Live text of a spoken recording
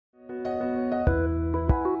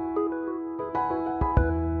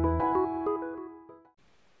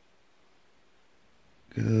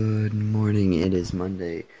is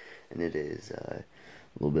Monday, and it is a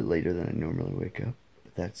little bit later than I normally wake up.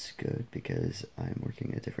 But that's good because I'm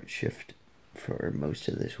working a different shift for most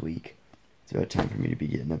of this week. It's about time for me to be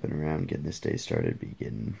getting up and around, getting this day started, be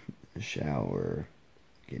getting a shower,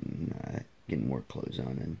 getting work clothes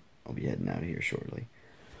on, and I'll be heading out of here shortly.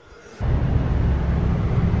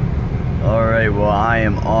 Alright, well, I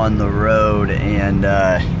am on the road, and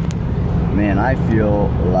man, I feel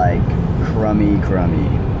like crummy.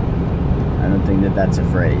 I don't think that that's a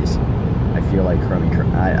phrase. I feel like crummy.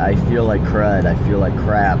 I feel like crud. I feel like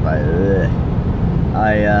crap.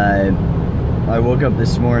 I woke up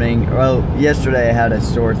this morning. Well, yesterday I had a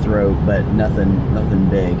sore throat, but nothing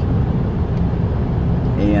big.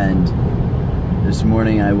 And this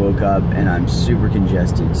morning I woke up and I'm super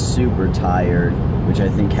congested, super tired, which I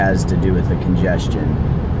think has to do with the congestion,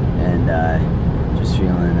 and just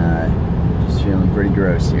feeling pretty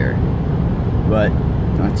gross here. But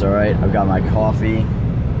that's all right. I've got my coffee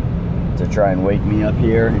to try and wake me up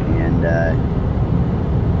here, and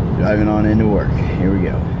driving on into work. Here we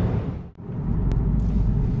go.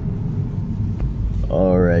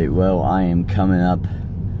 All right. Well, I am coming up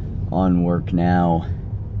on work now.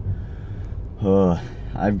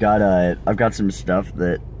 I've got some stuff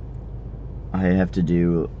that I have to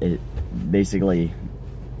do basically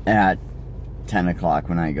at 10 o'clock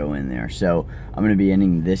when I go in there. So I'm going to be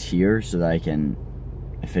ending this here so that I can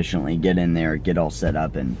efficiently get in there, get all set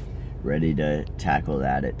up, and ready to tackle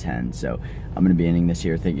that at 10. So I'm going to be ending this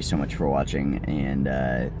here. Thank you so much for watching, and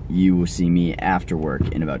you will see me after work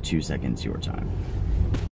in about 2 seconds your time.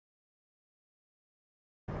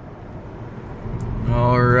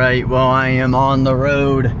 Alright, well, I am on the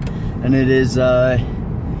road, and it is, it's a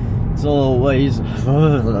little ways,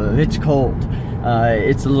 it's cold.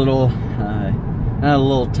 It's a little, not a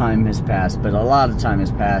little time has passed, but a lot of time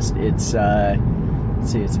has passed. It's,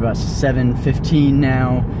 let's see, it's about 7:15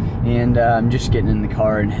 now, and I'm just getting in the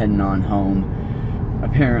car and heading on home.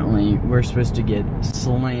 Apparently, we're supposed to get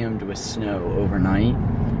slammed with snow overnight,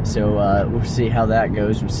 so we'll see how that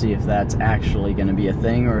goes. We'll see if that's actually going to be a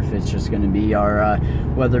thing, or if it's just going to be our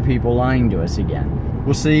weather people lying to us again.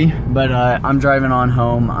 We'll see, but I'm driving on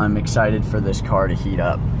home. I'm excited for this car to heat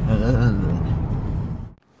up.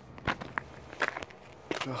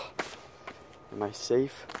 Am I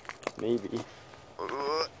safe? Maybe.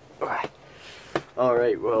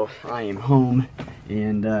 Alright, well, I am home,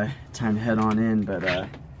 and time to head on in, but the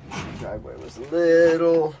driveway was a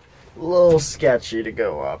little sketchy to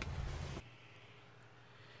go up.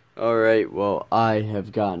 Alright, well, I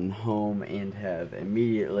have gotten home and have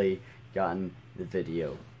immediately gotten the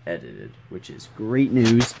video edited, which is great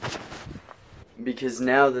news, because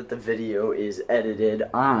now that the video is edited,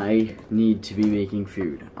 I need to be making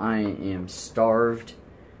food. I am starved.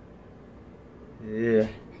 Yeah.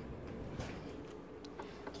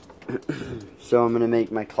 So I'm gonna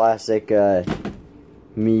make my classic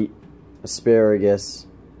meat asparagus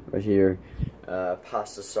right here,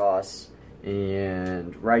 pasta sauce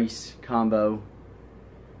and rice combo.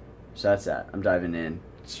 So that's that. I'm diving in,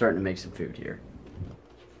 starting to make some food here.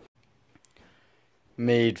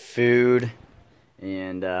 Made food,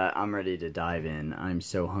 and I'm ready to dive in. I'm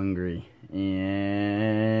so hungry,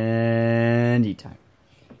 and eat time.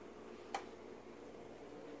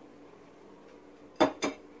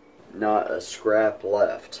 Not a scrap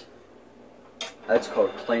left. That's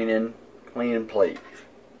called clean plate.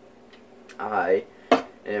 I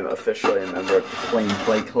am officially a member of the Clean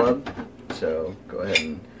Plate Club, so go ahead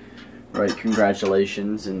and write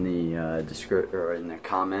congratulations in the or in the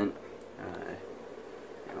comment.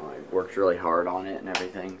 You know, I worked really hard on it and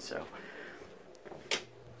everything, so.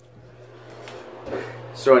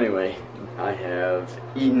 So anyway, I have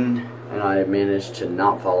eaten, and I managed to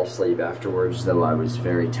not fall asleep afterwards, though I was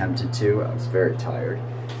very tempted to. I was very tired.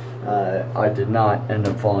 I did not end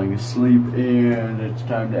up falling asleep, and it's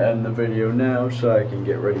time to end the video now so I can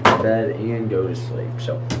get ready for bed and go to sleep.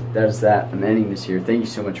 So that is that. I'm ending this here. Thank you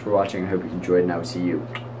so much for watching. I hope you enjoyed, and I will see you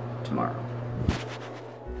tomorrow.